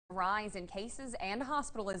Rise in cases and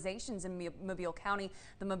hospitalizations in Mobile County.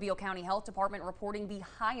 The Mobile County Health Department reporting the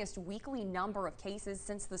highest weekly number of cases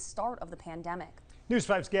since the start of the pandemic. News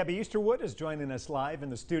 5's Gabby Easterwood is joining us live in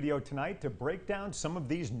the studio tonight to break down some of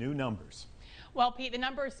these new numbers. Well, Pete, the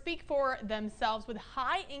numbers speak for themselves with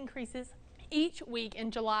high increases each week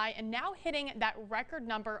in July and now hitting that record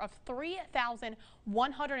number of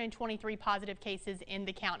 3,123 positive cases in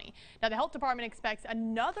the county. Now, the health department expects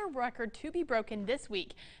another record to be broken this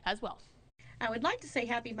week as well. I would like to say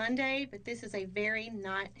happy Monday, but this is a very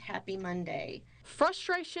not happy Monday.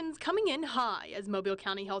 Frustrations coming in high as Mobile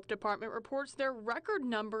County Health Department reports their record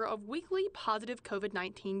number of weekly positive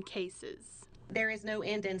COVID-19 cases. There is no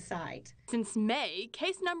end in sight. Since May,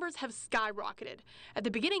 case numbers have skyrocketed. At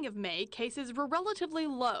the beginning of May, cases were relatively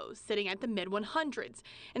low, sitting at the mid-100s.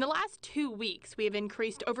 In the last 2 weeks, we have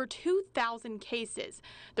increased over 2,000 cases.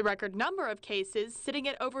 The record number of cases sitting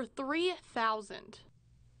at over 3,000.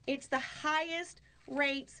 It's the highest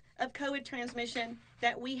rates of COVID transmission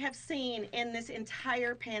that we have seen in this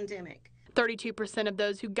entire pandemic. 32% of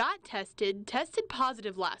those who got tested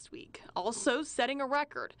positive last week, also setting a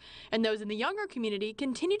record. And those in the younger community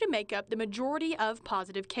continue to make up the majority of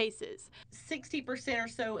positive cases. 60% or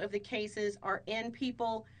so of the cases are in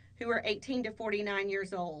people who are 18 to 49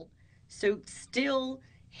 years old. So still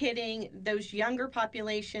hitting those younger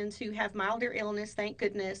populations who have milder illness, thank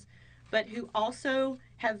goodness, but who also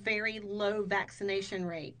have very low vaccination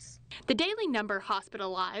rates. The daily number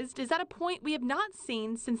hospitalized is at a point we have not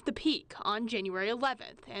seen since the peak on January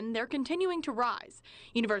 11th, and they're continuing to rise.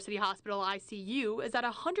 University Hospital ICU is at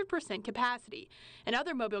 100% capacity, and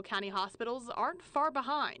other Mobile County hospitals aren't far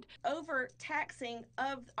behind. Overtaxing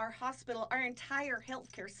of our hospital, our entire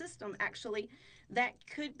healthcare system actually, that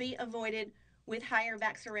could be avoided with higher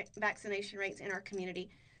vaccination rates in our community.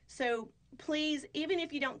 So please, even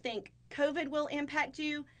if you don't think COVID will impact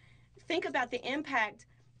you, think about the impact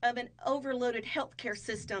of an overloaded healthcare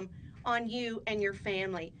system on you and your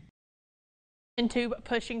family. Into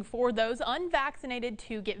pushing for those unvaccinated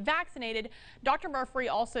to get vaccinated, Dr. Murphy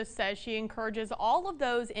also says she encourages all of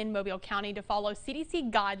those in Mobile County to follow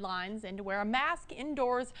CDC guidelines and to wear a mask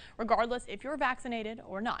indoors, regardless if you're vaccinated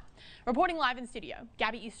or not. Reporting live in studio,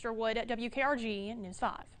 Gabby Easterwood at WKRG News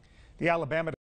 5. The Alabama